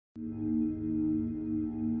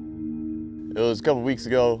It was a couple weeks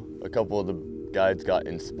ago, a couple of the guides got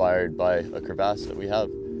inspired by a crevasse that we have.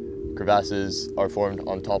 Crevasses are formed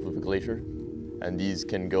on top of a glacier, and these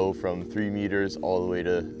can go from 3 meters all the way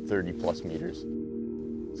to 30 plus meters.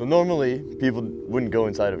 So normally, people wouldn't go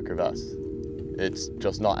inside of a crevasse. It's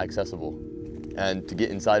just not accessible. And to get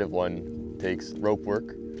inside of one takes rope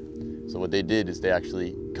work. So what they did is they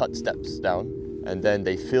actually cut steps down, and then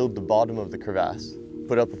they filled the bottom of the crevasse,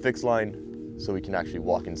 put up a fixed line so we can actually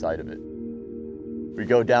walk inside of it. We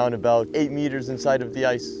go down about 8 meters inside of the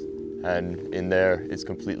ice, and in there it's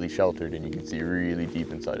completely sheltered and you can see really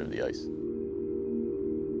deep inside of the ice.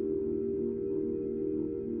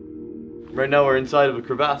 Right now we're inside of a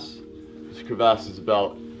crevasse. This crevasse is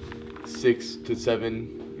about 6 to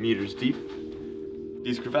 7 meters deep.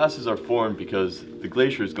 These crevasses are formed because the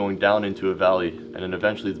glacier is going down into a valley, and then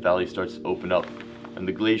eventually the valley starts to open up, and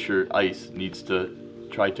the glacier ice needs to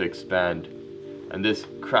try to expand, and this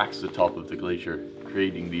cracks the top of the glacier,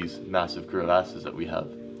 creating these massive crevasses that we have.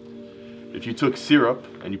 If you took syrup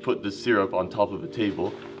and you put this syrup on top of a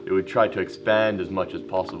table, it would try to expand as much as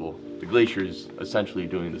possible. The glacier is essentially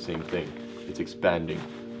doing the same thing. It's expanding.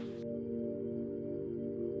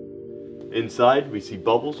 Inside, we see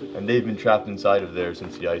bubbles, and they've been trapped inside of there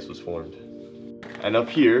since the ice was formed. And up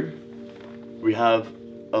here, we have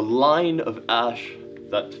a line of ash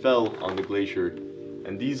that fell on the glacier.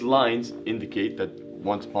 And these lines indicate that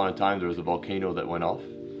once upon a time there was a volcano that went off.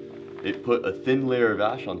 It put a thin layer of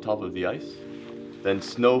ash on top of the ice. Then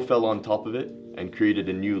snow fell on top of it and created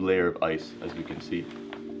a new layer of ice, as we can see.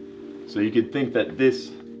 So you could think that this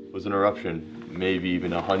was an eruption maybe even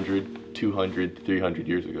 100, 200, 300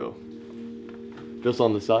 years ago. Just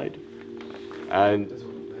on the side. And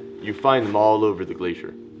you find them all over the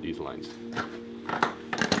glacier, these lines.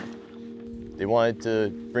 They wanted to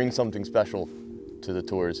bring something special to the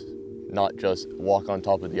tours, not just walk on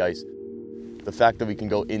top of the ice. The fact that we can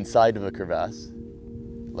go inside of a crevasse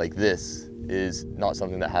like this is not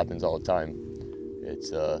something that happens all the time.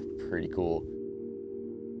 It's pretty cool.